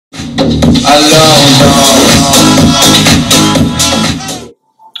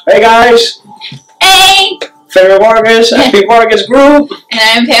Hey guys! Hey! Fabian Vargas, FP Vargas Group. And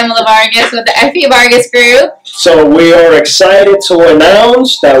I'm Pamela Vargas with the FP Vargas Group. So we are excited to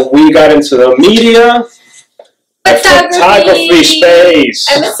announce that we got into the media photography space.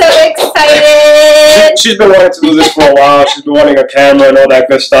 I'm so excited. She's been wanting to do this for a while. She's been wanting a camera and all that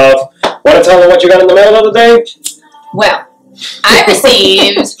good stuff. Want to tell them what you got in the mail the other day? Well, I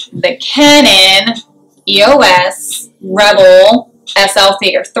received the Canon EOS Rebel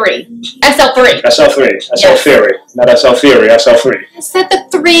SL3. SL3. SL3. SL Yes. Theory. Not SL Theory, SL3. I said the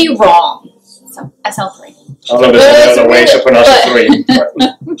 3 wrong. So SL3. I don't know if there's any other way to pronounce the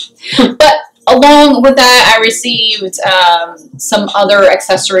 3. But along with that, I received some other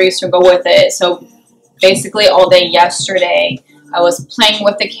accessories to go with it. So basically all day yesterday, I was playing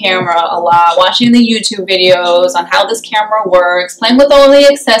with the camera a lot, watching the YouTube videos on how this camera works, playing with all the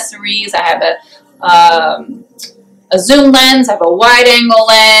accessories. I have a zoom lens, I have a wide angle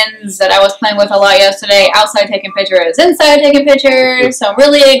lens that I was playing with a lot yesterday, outside taking pictures, inside taking pictures. So I'm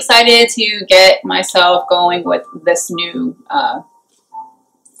really excited to get myself going with this new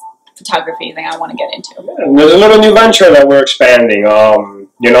photography thing I want to get into. Yeah, there's a little new venture that we're expanding.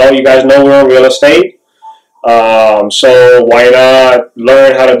 You know, you guys know we're in real estate. So why not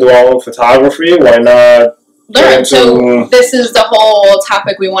learn how to do our own photography? Why not learn? So this is the whole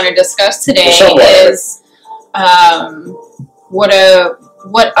topic we want to discuss today is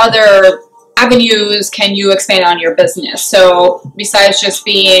what other avenues can you expand on your business? So besides just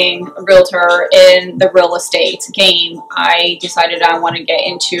being a realtor in the real estate game, I decided I want to get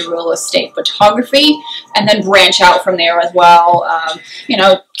into real estate photography and then branch out from there as well. You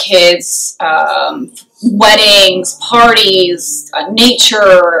know, kids, weddings, parties,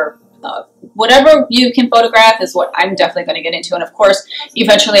 nature, whatever you can photograph is what I'm definitely going to get into. And of course,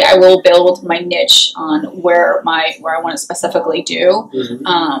 eventually I will build my niche on where I want to specifically do.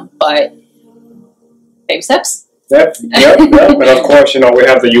 But baby steps. Yep. And of course, you know, we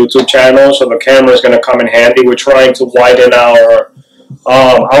have the YouTube channel, so the camera is going to come in handy. We're trying to widen our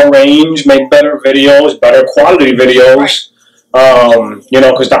range, make better videos, better quality videos. You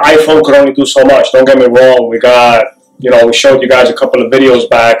know, because the iPhone could only do so much. Don't get me wrong. We got, you know, we showed you guys a couple of videos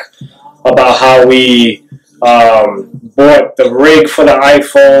back about how we bought the rig for the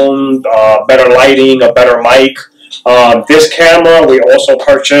iPhone, better lighting, a better mic. This camera, we also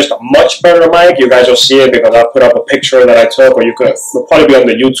purchased a much better mic. You guys will see it because I put up a picture that I took, or it'll probably be on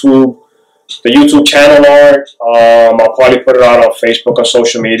the YouTube channel art. I'll probably put it out on Facebook or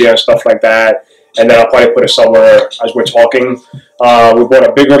social media and stuff like that. And then I'll probably put it somewhere as we're talking. We bought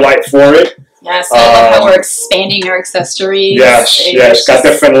a bigger light for it. Yes, I love how we're expanding our accessories. Yes, got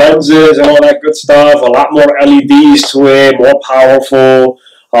different lenses and all that good stuff. A lot more LEDs to it, more powerful.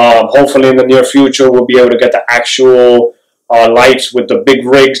 Hopefully in the near future we'll be able to get the actual lights with the big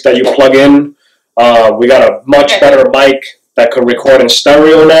rigs that you plug in. We got a much better mic that can record in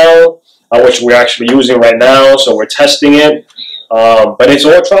stereo now, which we're actually using right now, so we're testing it. But it's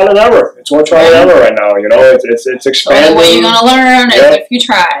all trial and error. It's all trial and error right now. You know, it's expanding. The only way you're gonna learn is if you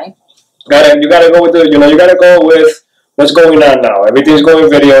try. You gotta go with you gotta go with what's going on now. Everything's going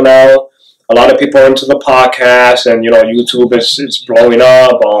video now. A lot of people are into the podcast, and you know, YouTube is blowing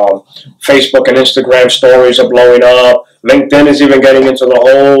up. Facebook and Instagram stories are blowing up. LinkedIn is even getting into the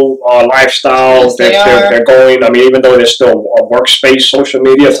whole lifestyle. Yes, they're going. I mean, even though they're still a workspace social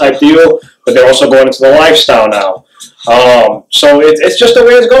media type deal, but they're also going into the lifestyle now. So it's just the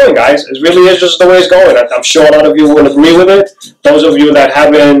way it's going, guys. It really is just the way it's going. I'm sure a lot of you will agree with it. Those of you that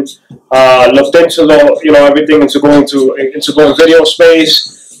haven't looked into everything into going video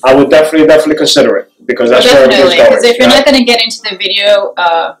space, I would definitely consider it because that's where everything's going. Because if you're not going to get into the video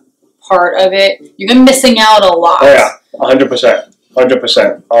part of it, you're missing out a lot. Oh yeah, 100%.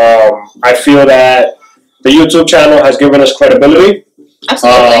 I feel that the YouTube channel has given us credibility.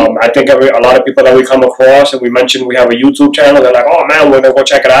 Absolutely. I think a lot of people that we come across and we mention we have a YouTube channel, they're like, oh man, we're going to go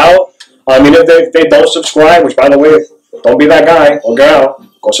check it out. I mean, if they don't subscribe, which by the way, don't be that guy or girl,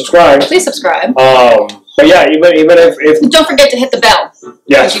 go subscribe. Please subscribe. But yeah, even if don't forget to hit the bell.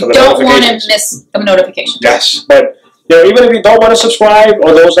 Yes, you don't want to miss the notification. Yes, but you know, even if you don't want to subscribe,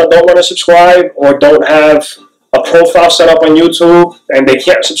 or those that don't want to subscribe, or don't have a profile set up on YouTube and they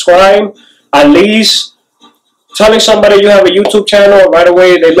can't subscribe, at least telling somebody you have a YouTube channel, right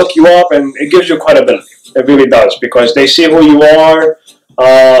away they look you up and it gives you credibility. It really does, because they see who you are.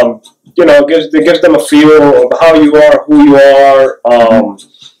 You know, it gives them a feel of how you are, who you are.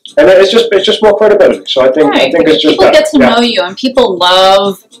 And it's just more credibility. So I think it's just people get to know you, and people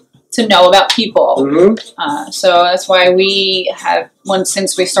love to know about people. So that's why we have,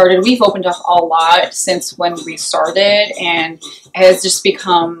 since we started, we've opened up a lot since when we started, and it has just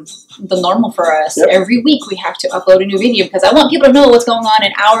become the normal for us. Every week we have to upload a new video because I want people to know what's going on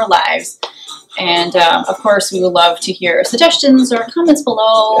in our lives. And of course, we would love to hear suggestions or comments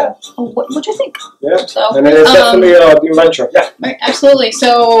below. What do you think? So, and it's definitely a new venture. Right, absolutely.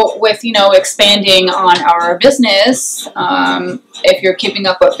 So, with expanding on our business, if you're keeping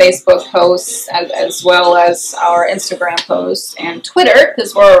up with Facebook posts as well as our Instagram posts and Twitter,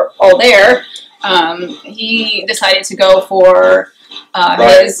 because we're all there, he decided to go for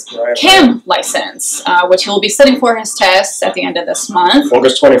his CAM license, which he'll be sitting for his tests at the end of this month.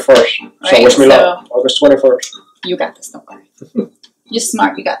 August 21st. So wish me luck. August 21st. You got this, don't worry. You're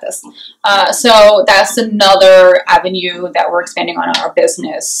smart, you got this. So that's another avenue that we're expanding on our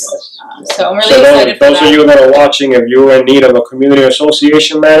business. So I'm really excited for that. Those of you that are watching, if you're in need of a community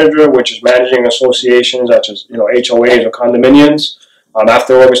association manager, which is managing associations such as HOAs or condominiums,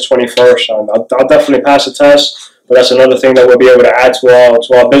 after August 21st, I'll definitely pass the test. But that's another thing that we'll be able to add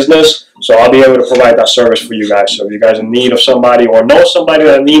to our business. So I'll be able to provide that service for you guys. So if you guys are in need of somebody or know somebody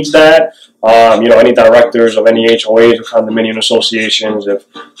that needs that, any directors of any HOAs or condominium associations, if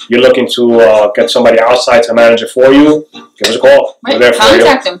you're looking to get somebody outside to manage it for you, give us a call. Right. We're there for you.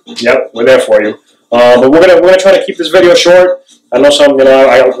 Contact them. Yep, we're there for you. But we're gonna try to keep this video short. I know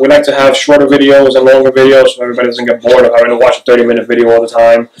we like to have shorter videos and longer videos so everybody doesn't get bored of having to watch a 30-minute video all the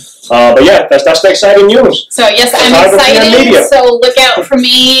time. But yeah, that's the exciting news. So yes, I'm excited. So look out for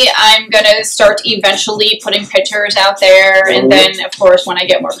me. I'm gonna start eventually putting pictures out there, and then of course when I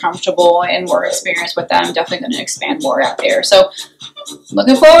get more comfortable and more experience with that, I'm definitely gonna expand more out there. So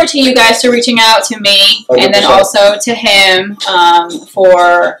looking forward to you guys reaching out to me 100%. And then also to him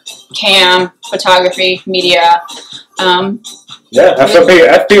for CAM, photography, media.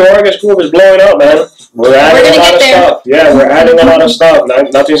 FP Vargas Group is blowing up, man. We're adding a lot of stuff. Yeah, we're adding a lot of stuff.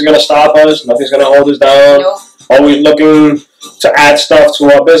 Nothing's going to stop us. Nothing's going to hold us down. Nope. Always looking to add stuff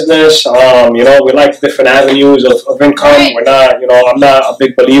to our business. We like different avenues of income. Right. We're not, I'm not a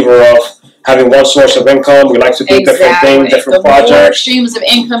big believer of having one source of income. We like to do different things, different projects. The more streams of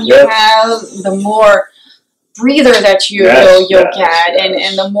income you have, the more breather that you'll get,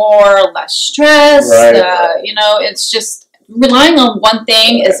 and the more less stress. It's just relying on one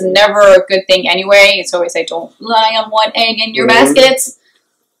thing is never a good thing anyway. It's always like, don't rely on one egg in your baskets.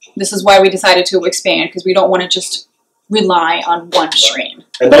 This is why we decided to expand, because we don't want to just rely on one stream.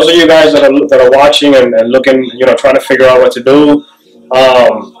 And those of you guys that are watching and looking, trying to figure out what to do,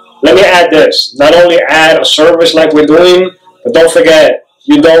 let me add this. Not only add a service like we're doing, but don't forget,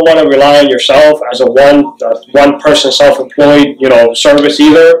 you don't want to rely on yourself as a one-person self-employed, service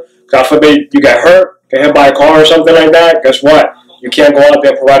either. God forbid you get hurt, get hit by a car or something like that. Guess what? You can't go out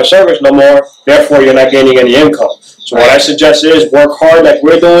there and provide a service no more. Therefore, you're not gaining any income. So what I suggest is work hard like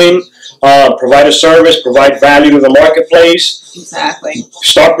we're doing. Provide a service, provide value to the marketplace. Exactly.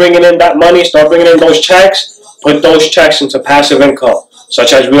 Start bringing in that money, start bringing in those checks. Put those checks into passive income,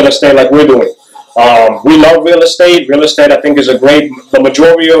 such as real estate like we're doing. We love real estate. Real estate, I think, is the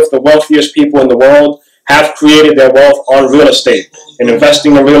majority of the wealthiest people in the world have created their wealth on real estate. And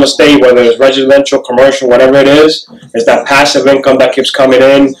investing in real estate, whether it's residential, commercial, whatever it is that passive income that keeps coming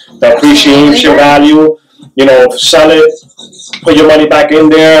in, the appreciation value. Sell it, put your money back in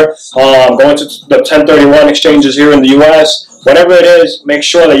there, go into the 1031 exchanges here in the U.S. Whatever it is, make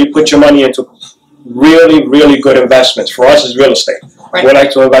sure that you put your money into really, really good investments. For us, it's real estate. Right. We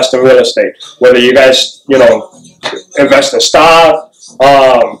like to invest in real estate. Whether you guys, invest in stock,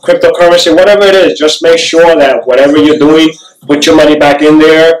 cryptocurrency, whatever it is, just make sure that whatever you're doing, put your money back in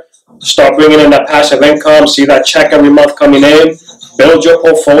there, start bringing in that passive income, see that check every month coming in, build your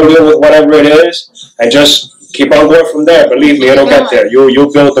portfolio with whatever it is, and just keep on going from there. Believe me, it'll get there.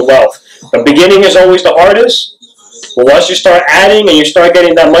 You'll build the wealth. The beginning is always the hardest, but once you start adding and you start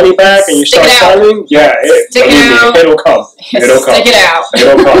getting that money back and you start selling, it'll come. It'll come. Stick it out.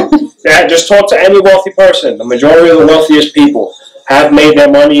 It'll come. Yeah, just talk to any wealthy person. The majority of the wealthiest people have made their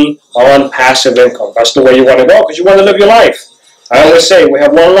money on passive income. That's the way you want to go, because you want to live your life. I always say we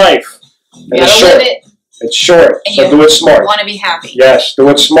have one life, and it's short. It's short, so do it smart. You want to be happy. Yes, do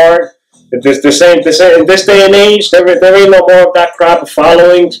it smart. In this day and age, there ain't no more of that crap of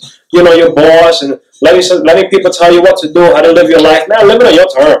following, your boss and letting people tell you what to do, how to live your life. Man, live it on your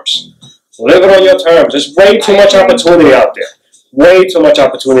terms. Live it on your terms. There's way too much opportunity out there. Way too much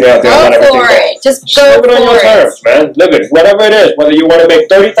opportunity out there. Go for it. Just live it on your terms, man. Live it. Whatever it is. Whether you want to make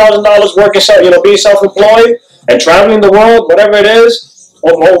 $30,000 working, being self-employed and traveling the world, whatever it is,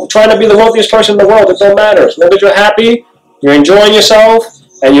 or trying to be the wealthiest person in the world, it don't matter. As long as you're happy, you're enjoying yourself,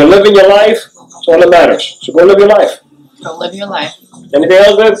 and you're living your life, that's all that matters. So go live your life. Go live your life. Anything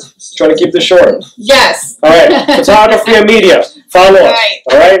else, Viv? Trying to keep this short. Yes. All right. Photography and media. Follow us.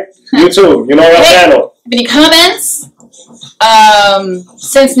 All right. YouTube. You know our channel. Any comments?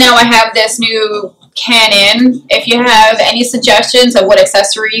 Since now I have this new Canon, if you have any suggestions of what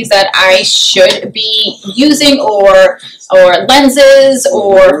accessories that I should be using, or lenses,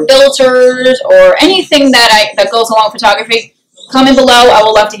 or filters, or anything that goes along with photography, comment below. I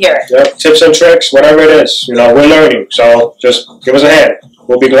would love to hear it. Yep, tips and tricks, whatever it is. You know, we're learning, so just give us a hand.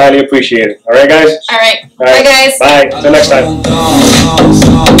 We'll be gladly appreciated. All right, guys? All right. Bye, guys. Bye. Till next time.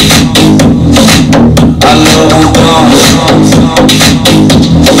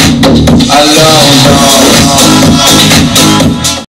 I love